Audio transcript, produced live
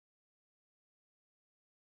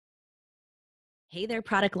Hey there,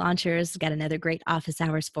 product launchers. Got another great office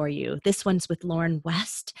hours for you. This one's with Loren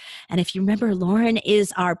West. And if you remember, Loren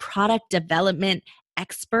is our product development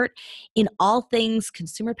expert in all things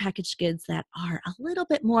consumer packaged goods that are a little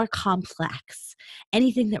bit more complex.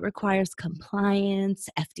 Anything that requires compliance,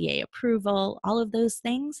 FDA approval, all of those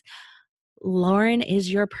things. Loren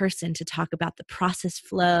is your person to talk about the process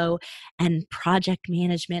flow and project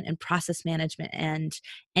management and process management and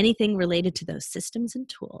anything related to those systems and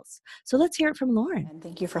tools. So let's hear it from Loren. And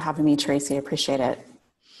thank you for having me, Tracy. I appreciate it.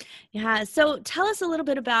 Yeah. So tell us a little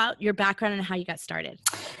bit about your background and how you got started.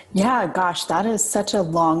 Yeah, gosh, that is such a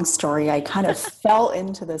long story. I kind of fell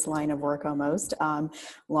into this line of work almost.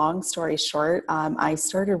 Long story short, I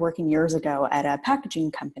started working years ago at a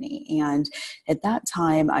packaging company. And at that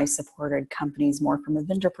time, I supported companies more from a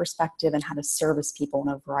vendor perspective and how to service people in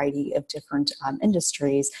a variety of different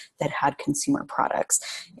industries that had consumer products.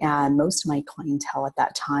 And most of my clientele at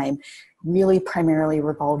that time really primarily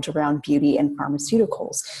revolved around beauty and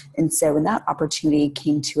pharmaceuticals. And so when that opportunity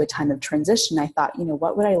came to a time of transition, I thought,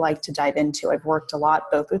 what would I like to dive into? I've worked a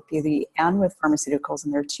lot both with beauty and with pharmaceuticals,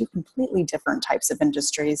 and they're two completely different types of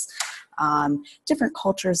industries, different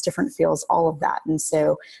cultures, different feels, all of that. And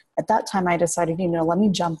so at that time, I decided, let me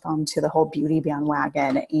jump onto the whole beauty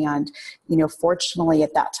bandwagon. And, fortunately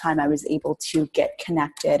at that time, I was able to get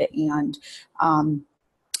connected and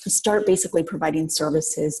start basically providing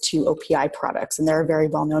services to OPI products. And they're a very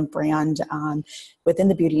well-known brand within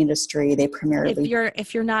the beauty industry. They primarily...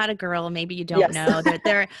 If you're not a girl, maybe you don't know that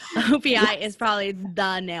their OPI is probably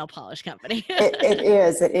the nail polish company. It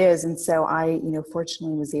is. And so I,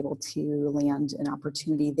 fortunately was able to land an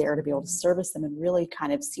opportunity there to be able to service them and really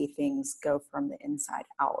kind of see things go from the inside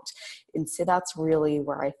out. And so that's really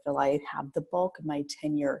where I feel I have the bulk of my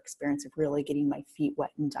 10-year experience of really getting my feet wet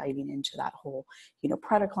and diving into that whole,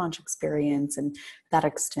 product launch experience. And that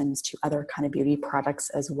extends to other kind of beauty products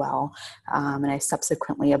as well. And I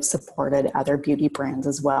subsequently have supported other beauty brands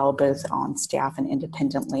as well, both on staff and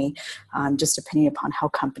independently, just depending upon how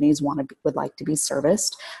companies would like to be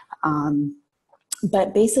serviced.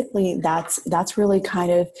 But basically that's really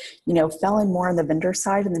kind of, fell in more on the vendor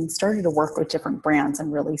side and then started to work with different brands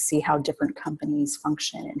and really see how different companies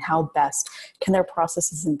function and how best can their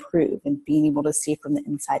processes improve and being able to see from the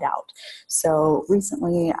inside out. So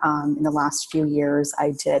recently, in the last few years,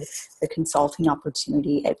 I did the consulting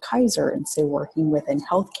opportunity at Kaiser. And so working within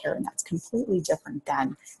healthcare, and that's completely different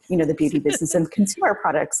than, the beauty business and consumer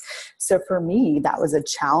products. So for me, that was a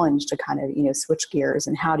challenge to kind of, switch gears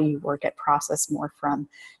and how do you work at process more from,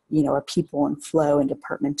 a people and flow and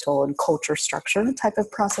departmental and culture structure type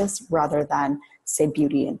of process rather than say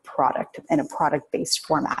beauty and product in a product-based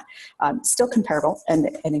format. Still comparable and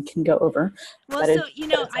it can go over. Well, so,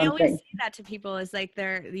 I always say that to people is like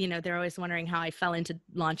they're always wondering how I fell into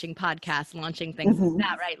launching podcasts, launching things like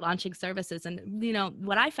that, right? Launching services. And,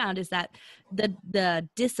 what I found is that the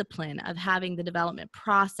discipline of having the development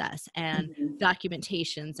process and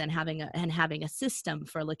documentations and having a system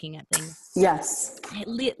for looking at things. Yes.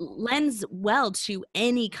 It lends well to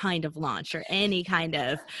any kind of launch or any kind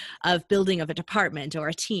of building of a department or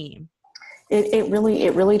a team. It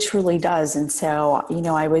really truly does. And so,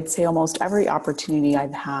 I would say almost every opportunity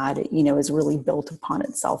I've had, is really built upon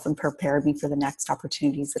itself and prepared me for the next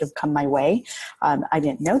opportunities that have come my way. I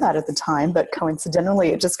didn't know that at the time, but coincidentally,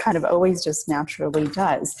 it just kind of always just naturally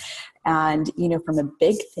does. And, from a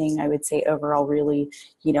big thing, I would say overall, really,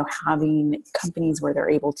 having companies where they're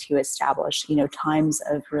able to establish, times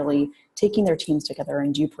of really taking their teams together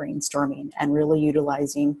and do brainstorming and really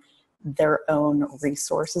utilizing their own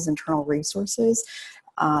resources, internal resources.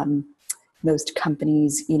 Most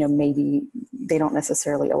companies, maybe they don't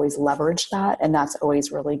necessarily always leverage that. And that's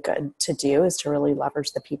always really good to do, is to really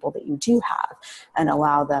leverage the people that you do have and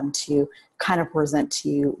allow them to kind of present to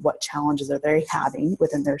you what challenges are they having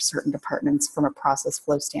within their certain departments from a process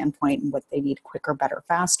flow standpoint and what they need quicker, better,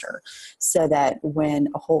 faster. So that when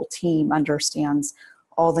a whole team understands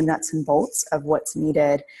all the nuts and bolts of what's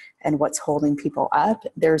needed and what's holding people up,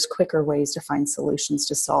 there's quicker ways to find solutions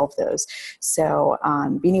to solve those. So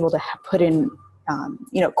being able to put in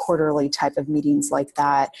quarterly type of meetings like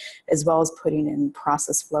that, as well as putting in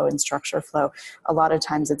process flow and structure flow. A lot of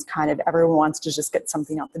times it's kind of everyone wants to just get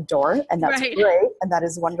something out the door, and that's great, and that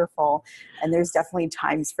is wonderful. And there's definitely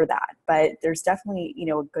times for that, but there's definitely,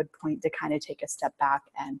 a good point to kind of take a step back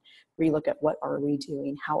and relook at what are we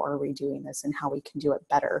doing, how are we doing this, and how we can do it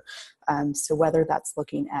better. So whether that's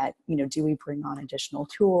looking at, do we bring on additional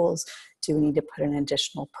tools? Do we need to put an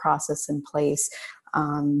additional process in place?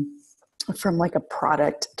 from like a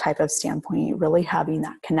product type of standpoint, really having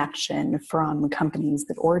that connection from companies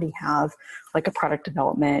that already have like a product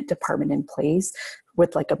development department in place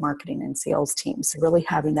with like a marketing and sales team. So really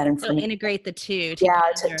having that So information. integrate the two Yeah,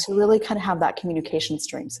 together. to really kind of have that communication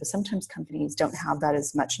string. So sometimes companies don't have that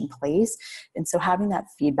as much in place. And so having that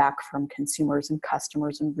feedback from consumers and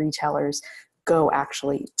customers and retailers go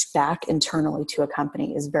actually back internally to a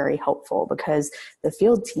company is very helpful, because the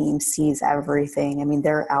field team sees everything. I mean,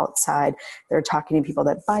 they're outside, they're talking to people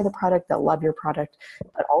that buy the product, that love your product,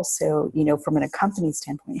 but also, you know, from a company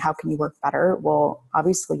standpoint, how can you work better? Well,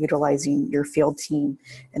 obviously utilizing your field team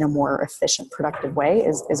in a more efficient, productive way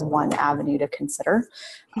is one avenue to consider,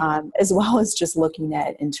 as well as just looking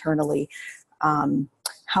at internally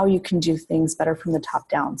how you can do things better from the top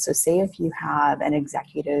down. So say if you have an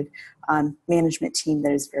executive management team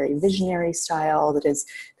that is very visionary style, that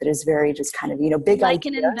is very just kind of, you know, big Like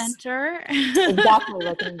an ideas. inventor. Exactly,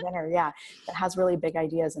 like an inventor, yeah, that has really big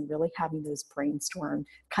ideas, and really having those brainstorm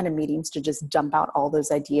kind of meetings to just dump out all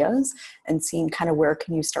those ideas and seeing kind of where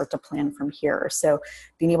can you start to plan from here. So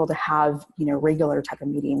being able to have, you know, regular type of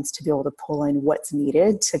meetings to be able to pull in what's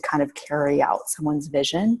needed to kind of carry out someone's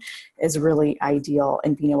vision is really ideal,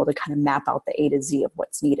 and being able to kind of map out the A to Z of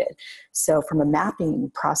what's needed. So from a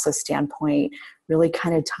mapping process standpoint, really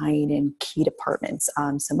kind of tying in key departments.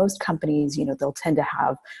 So most companies, you know, they'll tend to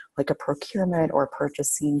have like a procurement or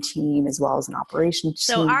purchasing team, as well as an operations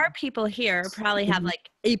So team. our people here probably have like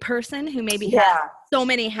a person who maybe has Yeah, so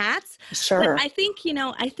many hats. But sure. I think, you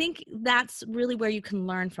know, I think that's really where you can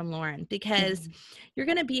learn from Loren, because you're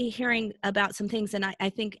going to be hearing about some things. And I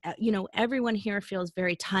think, you know, everyone here feels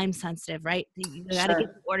very time sensitive, right? You got to get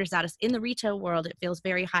Sure. the orders out. In the retail world, it feels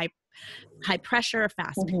very high pressure,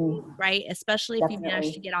 fast paced, right? Especially if you manage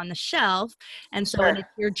to Definitely. get on the shelf. And so, and if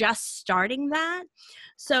Sure. you're just starting that.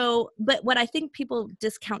 So, but what I think people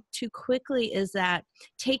discount too quickly is that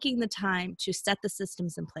taking the time to set the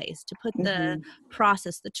systems in place, to put the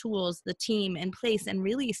process, the tools, the team in place, and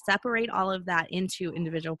really separate all of that into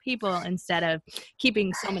individual people instead of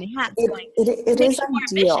keeping so many hats going, It makes is you more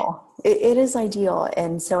efficient. ideal. It is ideal.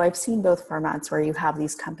 And so I've seen both formats where you have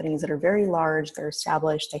these companies that are very large, they're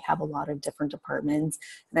established, they have a lot of different departments.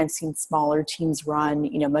 And I've seen smaller teams run,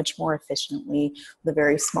 you know, much more efficiently with a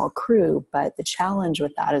very small crew. But the challenge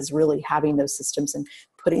with that is really having those systems and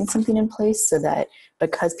putting something in place so that,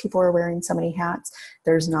 because people are wearing so many hats,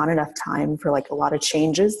 there's not enough time for like a lot of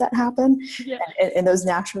changes that happen. Yeah. And those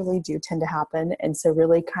naturally do tend to happen. And so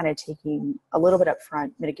really kind of taking a little bit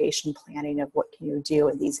upfront mitigation planning of what can you do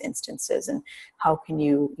in these instances, and how can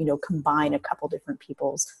you, you know, combine a couple different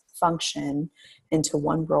people's function into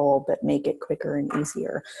one role, but make it quicker and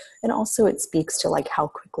easier. And also it speaks to like, how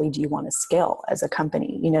quickly do you want to scale as a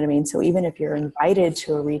company? You know what I mean? So even if you're invited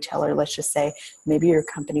to a retailer, let's just say maybe your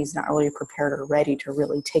company's not really prepared or ready to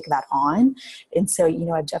really take that on. And so, you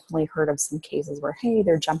know, I've definitely heard of some cases where, hey,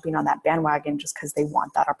 they're jumping on that bandwagon just because they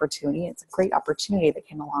want that opportunity. It's a great opportunity that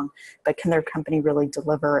came along, but can their company really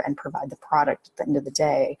deliver and provide the product at the end of the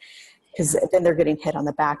day? Because then they're getting hit on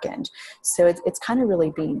the back end. So it's kind of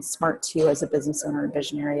really being smart too as a business owner and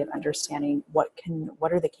visionary of understanding what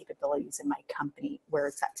are the capabilities in my company, where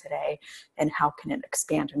it's at today, and how can it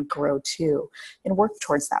expand and grow too, and work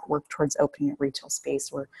towards opening a retail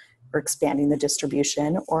space, or expanding the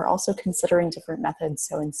distribution, or also considering different methods.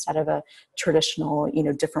 So instead of a traditional, you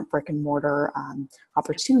know, different brick and mortar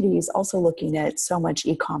opportunities, also looking at so much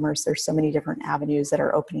e-commerce. There's so many different avenues that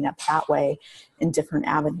are opening up that way, in different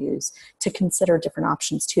avenues, to consider different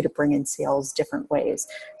options too, to bring in sales different ways.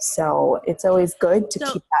 So it's always good to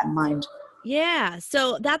So keep that in mind. yeah.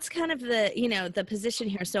 So that's kind of the, you know, the position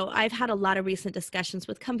here. So I've had a lot of recent discussions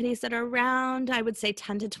with companies that are around, I would say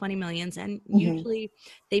 10 to 20 millions. And usually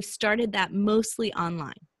they've started that mostly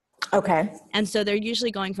online. Okay. And so they're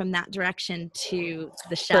usually going from that direction to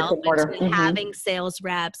the Brick shelf and and mortar. to having sales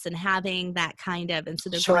reps and having that kind of, and so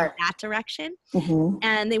they're going Sure. that direction. Mm-hmm.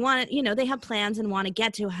 And they want, you know, they have plans and want to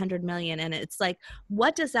get to 100 million. And it's like,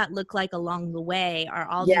 what does that look like along the way? Are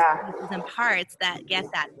all these Yeah. pieces and parts that get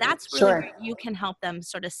that? That's really Sure. where you can help them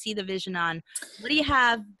sort of see the vision on, what do you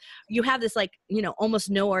have? You have this, like, you know, almost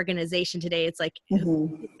no organization today. It's like,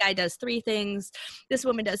 Mm-hmm. this guy does 3 things, this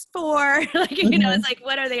woman does 4. Like, you know, Mm-hmm. it's like,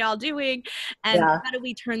 what are they all doing? And Yeah. how do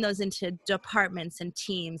we turn those into departments and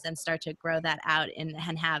teams and start to grow that out and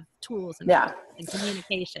have tools and Yeah.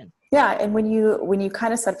 communication? Yeah, and when you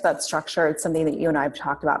kind of set up that structure, it's something that you and I have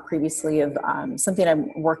talked about previously. Of something I'm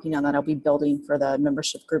working on that I'll be building for the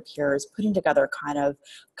membership group here is putting together kind of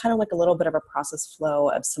like a little bit of a process flow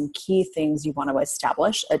of some key things you want to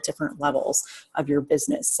establish at different levels of your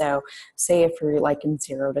business. So, say if you're like in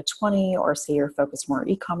 0 to 20, or say you're focused more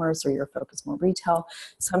e-commerce or you're focused more retail.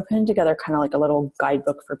 So I'm putting together kind of like a little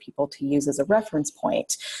guidebook for people to use as a reference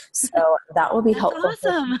point. So that will be That's helpful for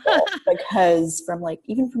awesome. people, because from like,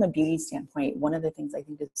 even from a beauty standpoint, one of the things I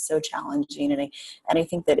think is so challenging, and I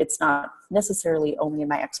think that it's not necessarily only in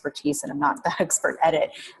my expertise, and I'm not the expert at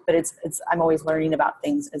it, but it's I'm always learning about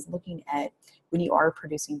things, is looking at, when you are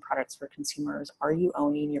producing products for consumers, are you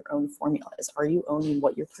owning your own formulas? Are you owning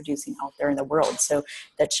what you're producing out there in the world? So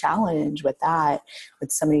the challenge with that,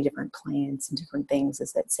 with so many different clients and different things,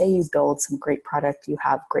 is that, say you build some great product, you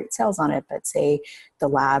have great sales on it, but say the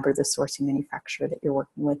lab or the sourcing manufacturer that you're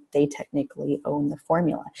working with, they technically own the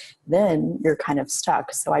formula, then you're kind of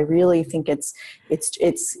stuck. So I really think it's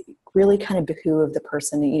really kind of behoove the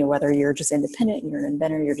person, whether you're just independent, you're an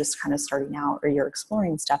inventor, you're just kind of starting out, or you're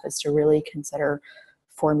exploring stuff, is to really consider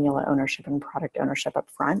formula ownership and product ownership up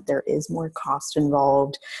front. There is more cost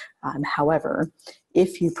involved. However,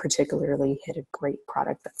 if you particularly hit a great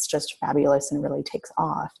product that's just fabulous and really takes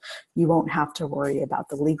off, you won't have to worry about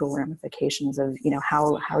the legal ramifications of,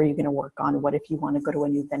 how are you going to work on, what if you want to go to a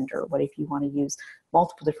new vendor? What if you want to use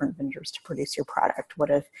multiple different vendors to produce your product?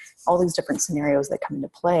 What if all these different scenarios that come into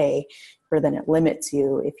play, where then it limits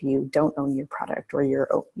you if you don't own your product,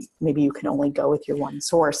 or maybe you can only go with your one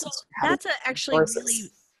source. Well, Having that's actually sources. really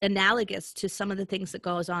analogous to some of the things that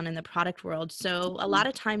goes on in the product world. So a lot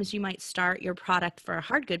of times you might start your product for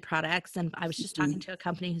hard good products. And I was just talking to a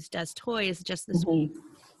company who does toys just this week. Mm-hmm.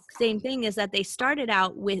 Same thing is that they started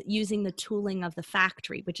out with using the tooling of the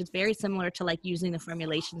factory, which is very similar to like using the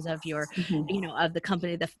formulations of your, Mm-hmm. of the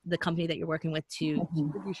company that you're working with to Mm-hmm.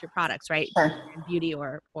 produce your products, right? Sure. In beauty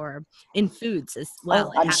or in foods as well.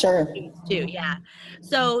 Oh, It I'm happens sure. in foods too. Yeah.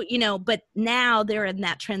 So, but now they're in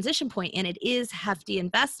that transition point, and it is hefty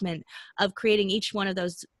investment of creating each one of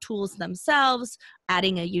those tools themselves,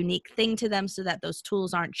 adding a unique thing to them so that those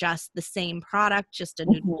tools aren't just the same product, just a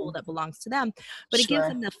new tool Mm-hmm. that belongs to them, but it gives Sure.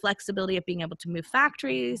 them the flexibility of being able to move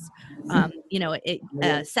factories,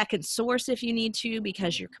 a second source if you need to,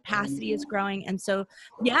 because your capacity is growing. And so,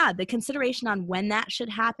 yeah, the consideration on when that should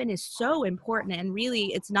happen is so important. And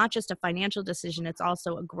really, it's not just a financial decision, it's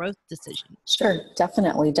also a growth decision. Sure,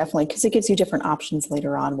 definitely, because it gives you different options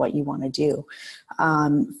later on what you want to do.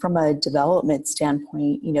 From a development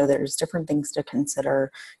standpoint, there's different things to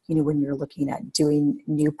consider, when you're looking at doing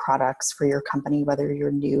new products for your company, whether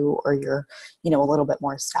you're new or you're, a little bit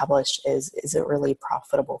more established. Is it really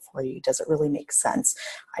profitable for you? Does it really make sense?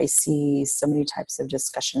 I see so many types of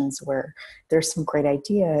discussions where there's some great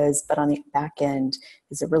ideas, but on the back end,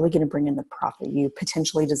 is it really going to bring in the profit you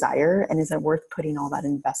potentially desire? And is it worth putting all that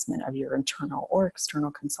investment of your internal or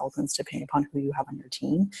external consultants, depending upon who you have on your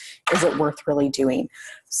team? Is it worth really doing?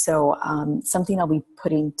 So something I'll be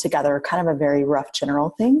putting together, kind of a very rough general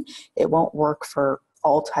thing. It won't work for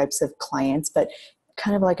all types of clients, but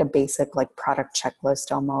kind of like a basic like product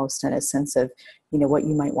checklist almost, in a sense of, what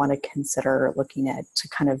you might want to consider looking at to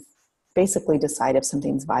kind of basically decide if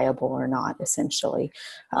something's viable or not, essentially.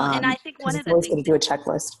 Well, and I think Because it's always going to do a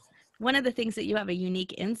checklist. one of the things that you have a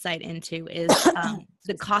unique insight into is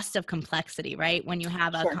the cost of complexity, right? When you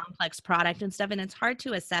have a Sure. complex product and stuff, and it's hard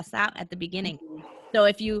to assess that at the beginning. So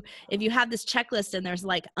if you have this checklist and there's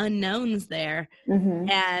like unknowns there, Mm-hmm.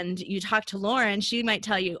 and you talk to Loren, she might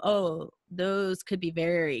tell you, oh, those could be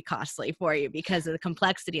very costly for you because of the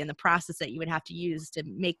complexity and the process that you would have to use to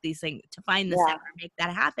make these things, to find this out Yeah. or make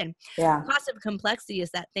that happen. Yeah. Cost of complexity is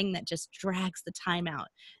that thing that just drags the time out,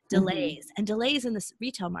 Mm-hmm. delays in this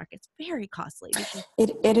retail market's very costly because It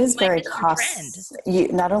you is might very miss your trend.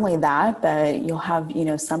 cost. Not only that, but you'll have,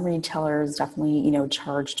 some retailers definitely,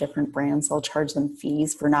 charge different brands. They'll charge them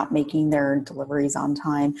fees for not making their deliveries on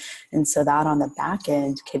time. And so that on the back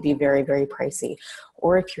end could be very, very pricey.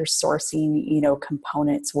 Or if you're sourcing,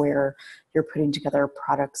 components where you're putting together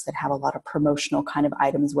products that have a lot of promotional kind of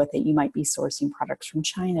items with it, you might be sourcing products from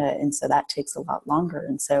China. And so that takes a lot longer.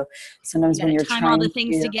 And so You sometimes got when to you're time all the trying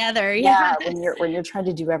things to, together. Yeah. yeah, when you're trying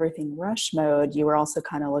to do everything rush mode, you are also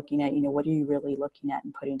kind of looking at, what are you really looking at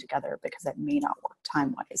and putting together, because that may not work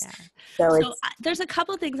time wise. Yeah. So So it's there's a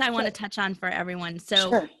couple things I want to sure, touch on for everyone.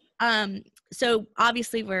 sure, Um, so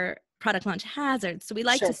obviously we're product launch hazards. So we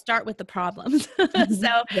like to sure. start with the problems.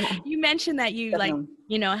 So Yeah, you mentioned that you like, definitely.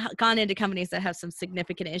 gone into companies that have some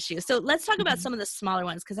significant issues. So let's talk about some of the smaller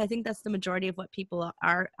ones, because I think that's the majority of what people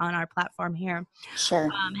are on our platform here. Sure.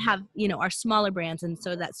 Have, are smaller brands. And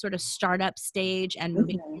so that sort of startup stage and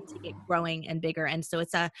moving into it growing and bigger. And so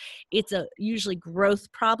it's a usually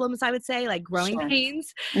growth problems, I would say, like growing Sure.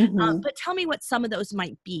 pains. But tell me what some of those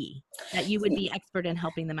might be that you would be expert in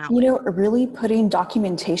helping them out with. Really putting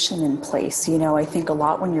documentation in place. I think a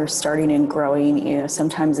lot when you're starting and growing,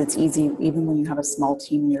 sometimes it's easy, even when you have a small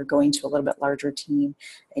team, you're going to a little bit larger team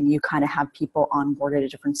and you kind of have people on board at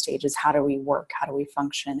different stages. How do we work? How do we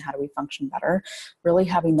function? How do we function better? Really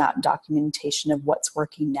having that documentation of what's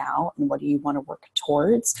working now and what do you want to work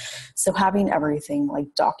towards. So having everything like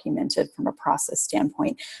documented from a process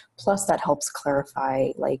standpoint, plus that helps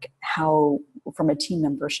clarify like how, from a team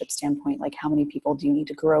membership standpoint, like how many people do you need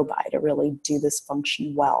to grow by to really do this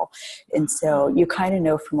function well. And so you kind of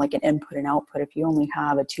know from like an input and output, if you only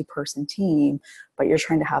have a 2-person team, but you're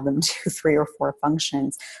trying to have them do 3 or 4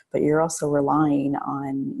 functions, but you're also relying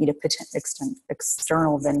on,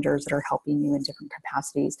 external vendors that are helping you in different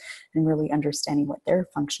capacities and really understanding what their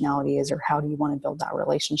functionality is or how do you want to build that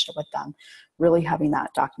relationship with them. Really having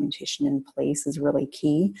that documentation in place is really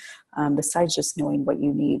key, besides just knowing what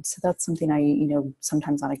you need. So that's something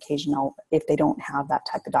sometimes on occasion, if they don't have that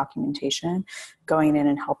type of documentation, going in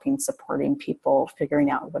and helping, supporting people,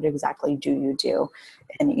 figuring out what exactly do you do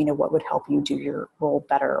and, what would help you do your role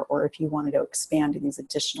better. Or if you wanted to expand in these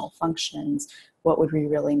additional functions, what would we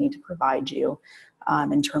really need to provide you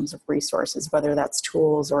in terms of resources, whether that's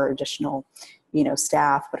tools or additional,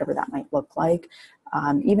 staff, whatever that might look like.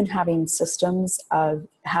 Even having systems of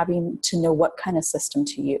having to know what kind of system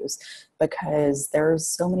to use, because there's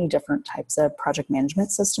so many different types of project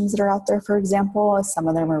management systems that are out there. For example, some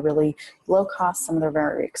of them are really low cost, some of them are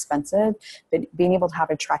very expensive, but being able to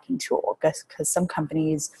have a tracking tool, because some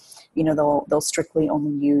companies, they'll strictly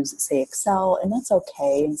only use, say, Excel, and that's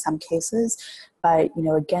okay in some cases. But,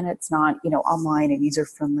 again, it's not, online and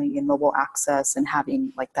user-friendly and mobile access and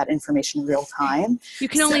having like that information real time. You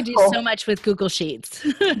can only do so much with Google Sheets.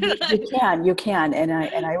 You can.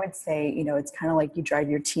 And I would say, it's kind of like you drive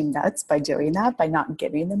your team nuts by doing that, by not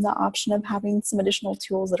giving them the option of having some additional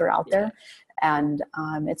tools that are out there. And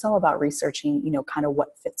it's all about researching, kind of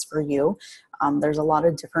what fits for you. There's a lot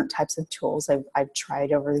of different types of tools I've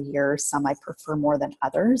tried over the years. Some I prefer more than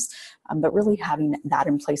others, but really having that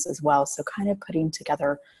in place as well. So kind of putting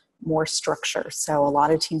together more structure. So a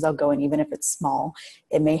lot of teams I'll go in, even if it's small,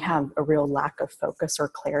 it may have a real lack of focus or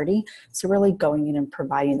clarity. So really going in and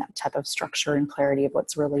providing that type of structure and clarity of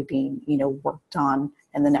what's really being, worked on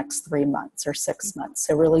in the next 3 months or 6 months.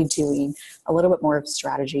 So really doing a little bit more of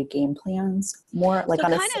strategy, game plans, more like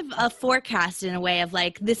on kind of a forecast in a way of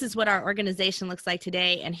like, this is what our organization looks like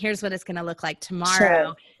today, and here's what it's going to look like tomorrow.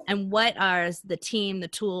 Sure. And what are the team, the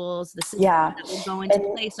tools, the systems that will go into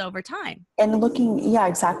place over time. And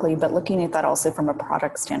exactly. But looking at that also from a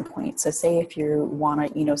product standpoint. So say if you want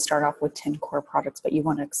to, start off with 10 core products, but you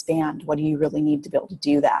want to expand, what do you really need to be able to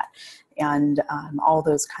do that? And all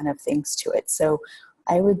those kind of things to it. So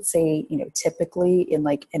I would say, typically in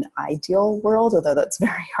like an ideal world, although that's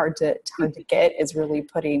very hard to get, is really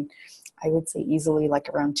putting, I would say easily like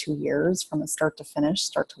around 2 years from a start to finish,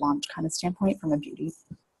 start to launch kind of standpoint from a beauty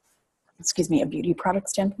product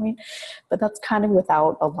standpoint. But that's kind of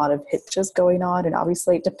without a lot of hitches going on. And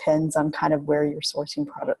obviously it depends on kind of where you're sourcing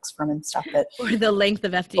products from and stuff. Or the length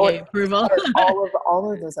of FDA approval.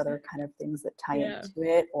 all of those other kind of things that tie into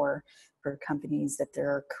it, or for companies that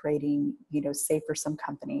they're creating, say for some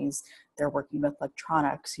companies, they're working with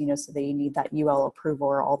electronics, so they need that UL approval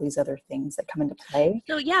or all these other things that come into play.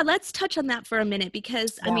 So let's touch on that for a minute,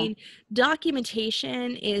 because I mean,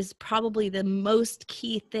 documentation is probably the most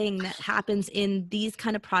key thing that happens in these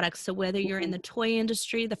kind of products. So whether you're in the toy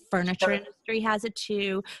industry, the furniture industry has it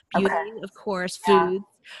too, beauty, of course, foods.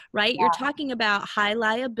 Right? You're talking about high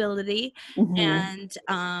liability and,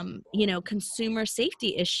 consumer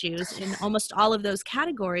safety issues in almost all of those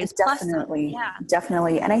categories. Definitely.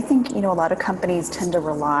 And I think, a lot of companies tend to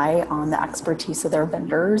rely on the expertise of their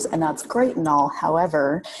vendors, and that's great and all.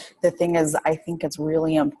 However, the thing is, I think it's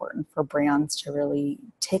really important for brands to really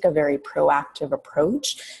take a very proactive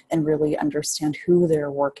approach and really understand who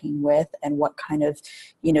they're working with and what kind of,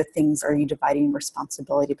 things are you dividing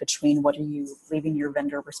responsibility between, what are you leaving your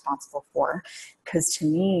vendor responsible for. Because to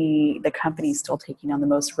me, the company's still taking on the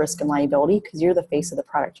most risk and liability, because you're the face of the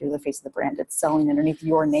product, you're the face of the brand, it's selling underneath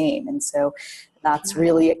your name. And so That's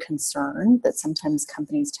really a concern that sometimes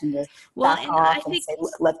companies tend to Well, back and I off and think, say,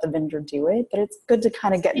 let the vendor do it. But it's good to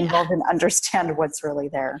kind of get yeah. involved and understand what's really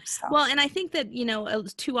there. So, Well, and I think that,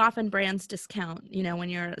 too often brands discount, when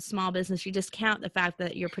you're a small business, you discount the fact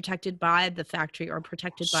that you're protected by the factory or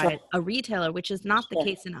protected sure, by a retailer, which is not the sure.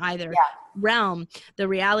 case in either Yeah, realm. The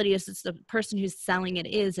reality is it's the person who's selling it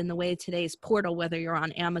is in the way today's portal, whether you're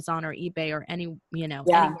on Amazon or eBay or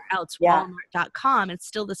yeah, anywhere else, yeah. Walmart.com, it's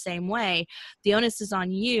still the same way. The onus is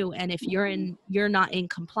on you. And if you're not in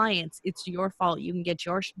compliance, it's your fault. You can get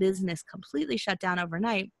your business completely shut down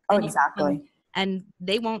overnight, Oh, and you become, exactly. and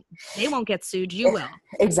they won't get sued. You will.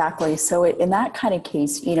 Exactly. So in that kind of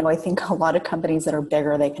case, I think a lot of companies that are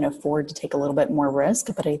bigger, they can afford to take a little bit more risk.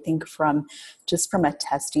 But I think from a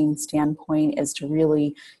testing standpoint is to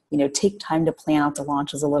really, take time to plan out the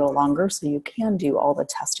launches a little longer so you can do all the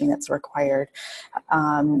testing that's required.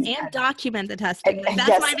 And document the testing. Like, that's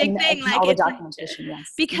my Yes, big thing. and Like, all the it's like, documentation.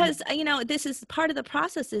 Yes. because this is part of the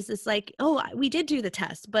process is like, oh, we did do the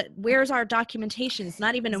test, but where's our documentation? It's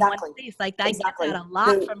not even in one Exactly. place. Like, I get that Exactly. a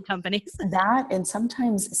lot from companies. That, and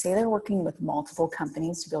sometimes say they're working with multiple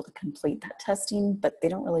companies to be able to complete that testing, but they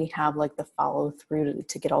don't really have like the follow through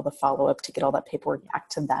to get all the follow up, to get all that paperwork back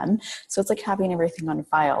to them. So it's like having everything on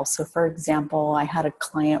file. So for example, I had a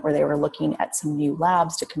client where they were looking at some new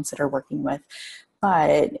labs to consider working with,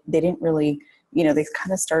 but they didn't really, they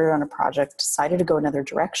kind of started on a project, decided to go another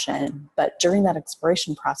direction. But during that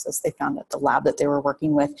exploration process, they found that the lab that they were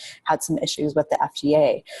working with had some issues with the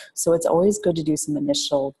FDA. So it's always good to do some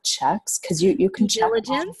initial checks, because you can Due check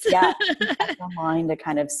diligence. you can check online to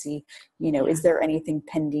kind of see, Yeah. is there anything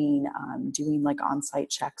pending, doing like on-site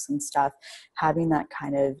checks and stuff, having that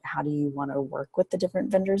kind of, how do you want to work with the different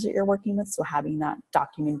vendors that you're working with? So having that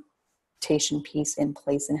documentation piece in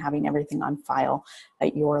place and having everything on file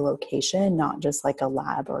at your location, not just like a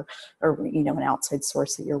lab or an outside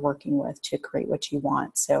source that you're working with to create what you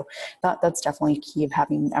want. So that's definitely key, of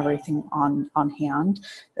having everything on hand,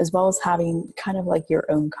 as well as having kind of like your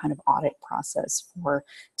own kind of audit process for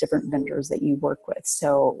different vendors that you work with.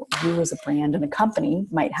 So you as a brand and a company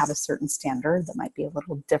might have a certain standard that might be a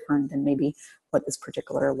little different than maybe what this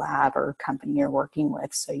particular lab or company you're working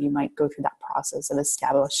with. So you might go through that process of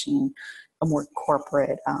establishing a more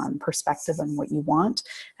corporate perspective on what you want,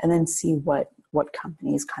 and then see what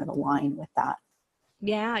companies kind of align with that.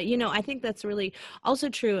 Yeah, I think that's really also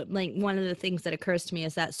true. Like, one of the things that occurs to me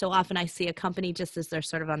is that so often I see a company just as they're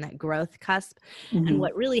sort of on that growth cusp. And Mm-hmm.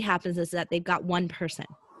 what really happens is that they've got one person.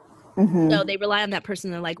 So Mm-hmm. they rely on that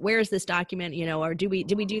person. They're like, where's this document? Or did we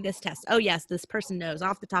do this test? Oh yes, this person knows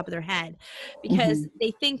off the top of their head, because Mm-hmm.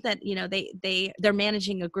 they think that, they're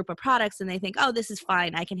managing a group of products and they think, oh, this is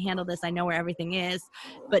fine. I can handle this. I know where everything is.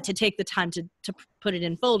 But to take the time to put it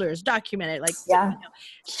in folders, document it, like, Yeah,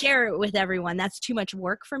 share it with everyone, that's too much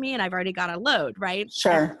work for me. And I've already got a load. Right.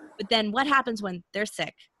 sure. But then what happens when they're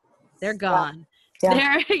sick? They're Yeah, gone.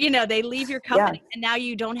 yeah, They're, they leave your yeah. company, and now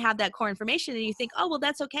you don't have that core information, and you think, oh, well,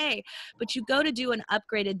 that's okay. But you go to do an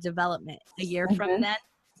upgraded development a year from Mm-hmm. then,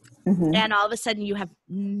 Mm-hmm. and all of a sudden you have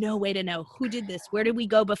no way to know who did this. Where did we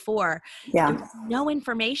go before? Yeah. There's no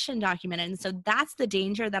information documented. And so that's the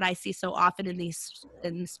danger that I see so often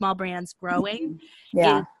in small brands growing, Mm-hmm.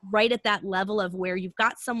 Yeah. is right at that level of where you've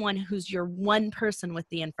got someone who's your one person with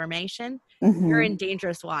the information. You're Mm-hmm. in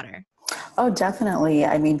dangerous water. Oh, definitely.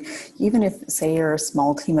 I mean, even if, say, you're a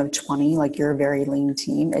small team of 20, like you're a very lean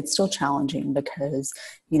team, it's still challenging because,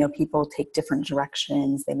 people take different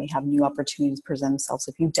directions. They may have new opportunities present themselves.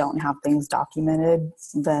 If you don't have things documented,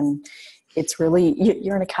 then it's really,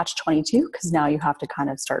 you're in a catch-22, because now you have to kind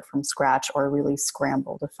of start from scratch or really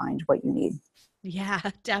scramble to find what you need. Yeah,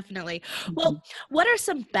 definitely. Mm-hmm. Well, what are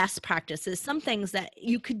some best practices, some things that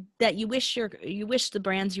you wish the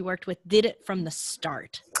brands you worked with did it from the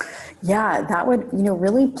start? Yeah, that would,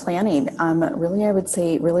 really planning. Really, I would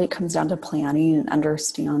say really it comes down to planning and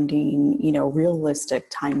understanding, realistic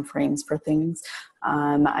timeframes for things.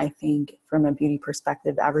 I think from a beauty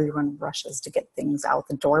perspective, everyone rushes to get things out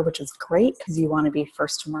the door, which is great because you want to be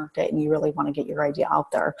first to market and you really want to get your idea out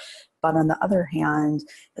there. But on the other hand,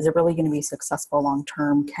 is it really going to be successful long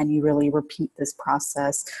term? Can you really repeat this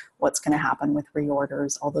process? What's going to happen with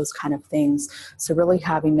reorders? All those kind of things. So really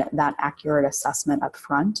having that accurate assessment up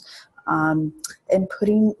front, and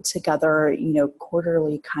putting together,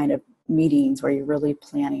 quarterly kind of meetings where you're really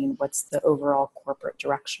planning what's the overall corporate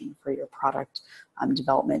direction for your product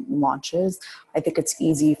development and launches. I think it's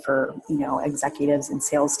easy for, executives and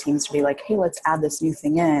sales teams to be like, hey, let's add this new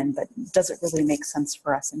thing in, but does it really make sense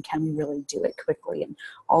for us? And can we really do it quickly? And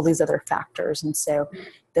all these other factors. And so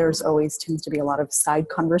there's always tends to be a lot of side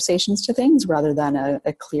conversations to things rather than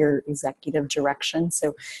a clear executive direction.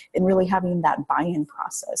 So in really having that buy-in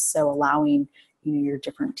process, so allowing your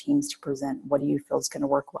different teams to present what do you feel is going to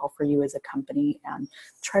work well for you as a company and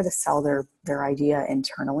try to sell their idea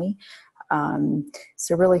internally.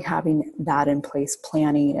 So really having that in place,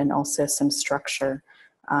 planning, and also some structure.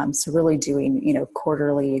 So really doing,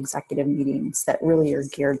 quarterly executive meetings that really are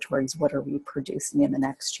geared towards what are we producing in the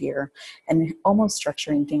next year, and almost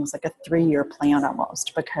structuring things like a 3-year plan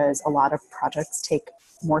almost, because a lot of projects take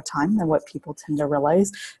more time than what people tend to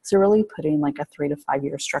realize. So really putting like a 3 to 5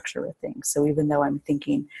 year structure with things. So even though I'm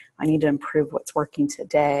thinking I need to improve what's working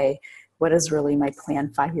today, what is really my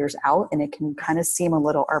plan 5 years out? And it can kind of seem a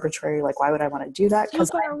little arbitrary, like, why would I want to do that? So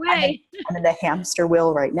Because far I'm away. I'm in the hamster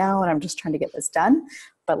wheel right now and I'm just trying to get this done.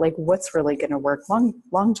 But like, what's really going to work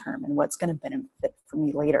long term, and what's going to benefit for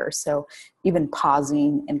me later? So even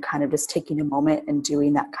pausing and kind of just taking a moment and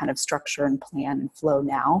doing that kind of structure and plan and flow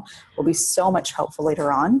now will be so much helpful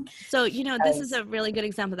later on. So, this is a really good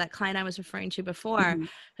example. That client I was referring to before Mhm.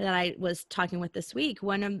 that I was talking with this week,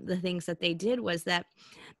 one of the things that they did was that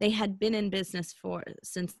they had been in business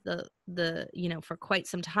since for quite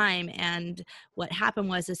some time. And what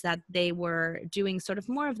happened is that they were doing sort of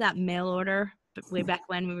more of that mail order way back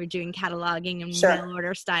when we were doing cataloging and Sure. mail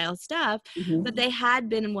order style stuff, but Mhm. they had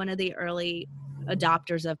been one of the early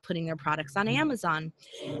adopters of putting their products on Amazon.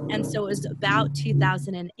 And so it was about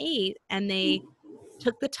 2008, and they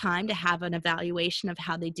took the time to have an evaluation of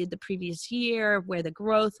how they did the previous year, where the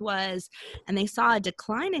growth was, and they saw a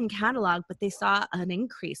decline in catalog, but they saw an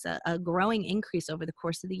increase, a growing increase over the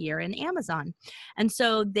course of the year in Amazon. And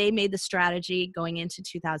so they made the strategy going into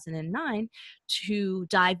 2009 to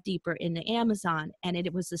dive deeper into Amazon. And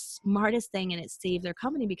it was the smartest thing, and it saved their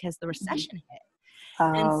company because the recession hit.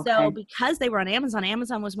 And Oh, so okay. because they were on Amazon,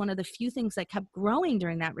 Amazon was one of the few things that kept growing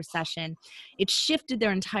during that recession. It shifted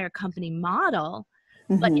their entire company model.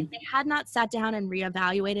 But if Mhm. they had not sat down and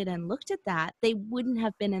reevaluated and looked at that, they wouldn't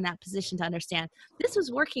have been in that position to understand this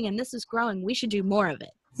was working and this is growing. We should do more of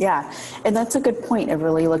it. Yeah, and that's a good point of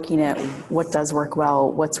really looking at what does work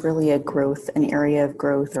well, what's really an area of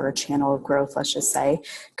growth or a channel of growth, let's just say,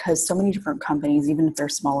 because so many different companies, even if they're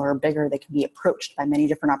smaller or bigger, they can be approached by many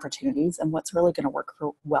different opportunities, and what's really going to work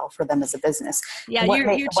well for them as a business, Yeah, and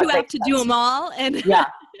you're too what apt makes to do sense. them all. And Yeah,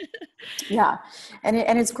 yeah, and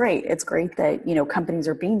it's great. It's great that companies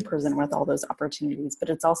are being presented with all those opportunities, but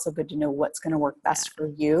it's also good to know what's going to work yeah. best for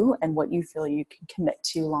you and what you feel you can commit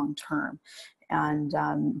to long term, and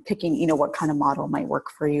picking what kind of model might work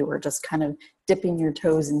for you, or just kind of dipping your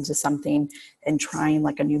toes into something and trying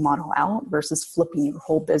like a new model out versus flipping your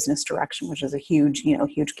whole business direction, which is a huge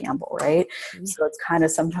gamble, right? So it's kind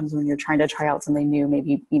of sometimes when you're trying to try out something new,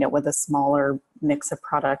 maybe with a smaller mix of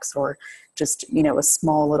products, or just a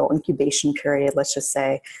small little incubation period, let's just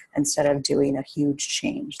say, instead of doing a huge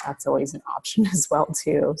change. That's always an option as well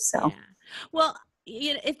too. So Yeah. Well,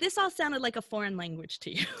 if this all sounded like a foreign language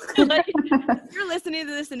to you, like you're listening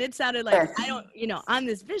to this and it sounded like, sure. I don't, I'm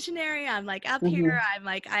this visionary, I'm like up here, Mm-hmm. I'm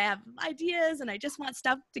like, I have ideas and I just want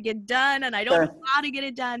stuff to get done and I don't know Sure. how to get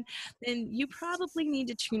it done, then you probably need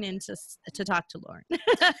to tune in to talk to Loren.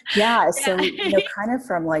 Yeah. Yeah. So, kind of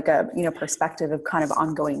from like a, perspective of kind of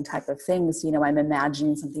ongoing type of things, I'm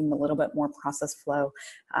imagining something a little bit more process flow,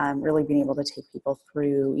 really being able to take people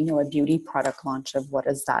through, a beauty product launch of what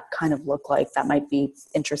does that kind of look like. That might be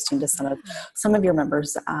interesting to some of your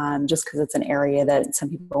members, just because it's an area that some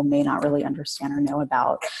people may not really understand or know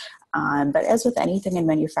about. But as with anything in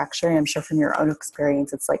manufacturing, I'm sure from your own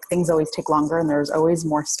experience, it's like things always take longer and there's always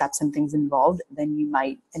more steps and things involved than you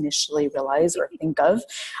might initially realize or think of.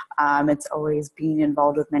 It's always being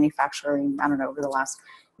involved with manufacturing. I don't know, over the last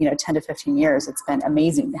 10 to 15 years, it's been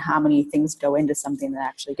amazing how many things go into something that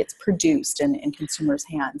actually gets produced in consumers'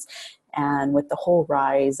 hands. And with the whole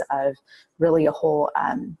rise of really a whole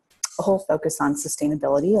focus on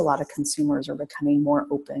sustainability, a lot of consumers are becoming more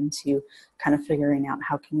open to kind of figuring out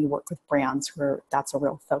how can we work with brands where that's a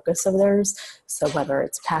real focus of theirs. So whether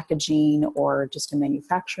it's packaging or just a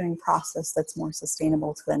manufacturing process that's more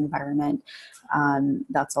sustainable to the environment,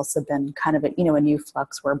 that's also been kind of a new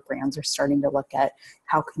flux where brands are starting to look at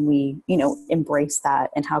how can we embrace that,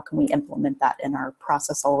 and how can we implement that in our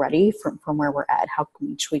process already from where we're at. How can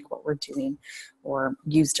we tweak what we're doing, or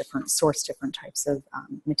source different types of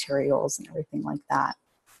materials and everything like that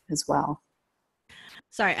as well.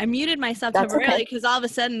 Sorry, I muted myself That's temporarily okay. because all of a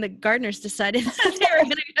sudden the gardeners decided that they were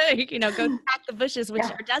going to, go pack the bushes, which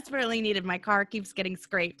Yeah, are desperately needed. My car keeps getting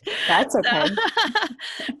scraped. that's So, okay.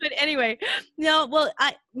 but anyway, no, well,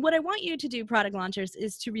 what I want you to do, product launchers,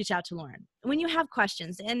 is to reach out to Loren when you have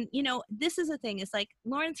questions. And, this is the thing, is like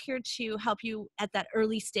Loren's here to help you at that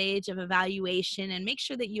early stage of evaluation and make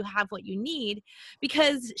sure that you have what you need,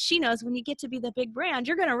 because she knows when you get to be the big brand,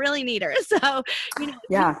 you're going to really need her. So, if you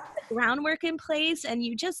Yeah. put the groundwork in place and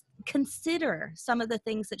you just consider some of the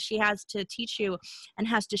things that she has to teach you and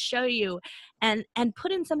has to show you, and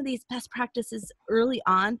put in some of these best practices early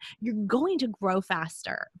on, you're going to grow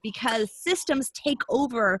faster because systems take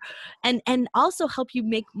over and also help you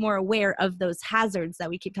make more aware of those hazards that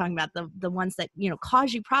we keep talking about, the ones that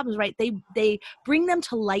cause you problems, right? They bring them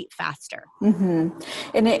to light faster. Mm-hmm.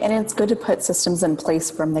 And it's good to put systems in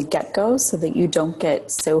place from the get-go so that you don't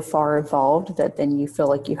get so far involved that then you feel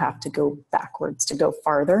like you have to go backwards to go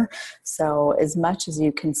farther. So as much as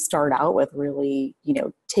you can start out with really,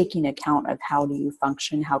 taking account of how do you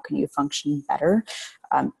function, how can you function better,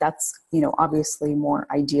 that's, obviously more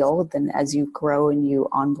ideal than as you grow and you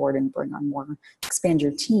onboard and bring on more, expand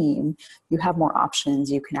your team, you have more options.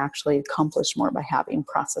 You can actually accomplish more by having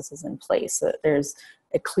processes in place so that there's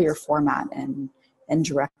a clear format and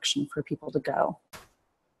direction for people to go.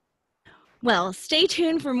 Well, stay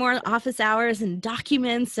tuned for more office hours and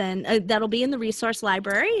documents, and that'll be in the resource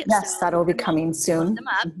library. So Yes, that'll be coming load soon. them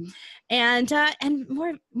up. Mm-hmm. And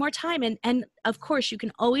more time, and of course you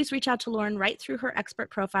can always reach out to Loren right through her expert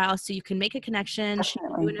profile, so you can make a connection. She can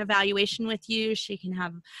do Definitely. an evaluation with you. She can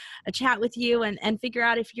have a chat with you and figure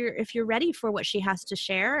out if you're ready for what she has to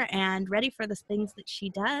share and ready for the things that she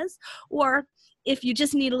does, or if you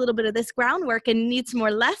just need a little bit of this groundwork and need some more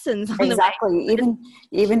lessons on the way. Exactly.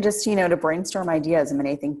 Even just, to brainstorm ideas. I mean,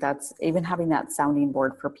 I think that's even having that sounding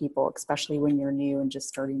board for people, especially when you're new and just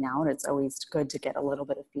starting out, it's always good to get a little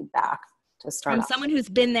bit of feedback to start From off. someone who's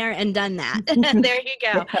been there and done that. There you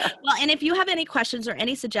go. Yeah. Well, and if you have any questions or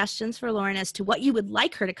any suggestions for Loren as to what you would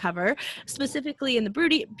like her to cover, specifically in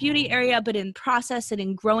the beauty area, but in process and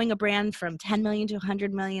in growing a brand from 10 million to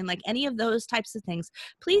 100 million, like any of those types of things,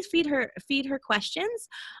 please feed her questions.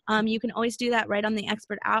 You can always do that right on the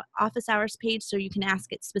expert office hours page, so you can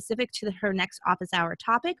ask it specific to her next office hour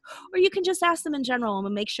topic, or you can just ask them in general, and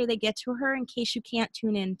we'll make sure they get to her in case you can't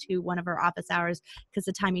tune in to one of her office hours because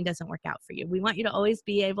the timing doesn't work out for you. We want you to always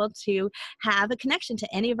be able to have a connection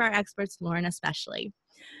to any of our experts, Loren especially.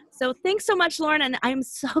 So thanks so much, Loren, and I'm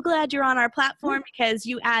so glad you're on our platform because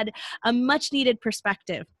you add a much needed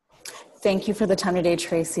perspective. Thank you for the time today,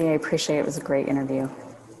 Tracy. I appreciate it. It was a great interview.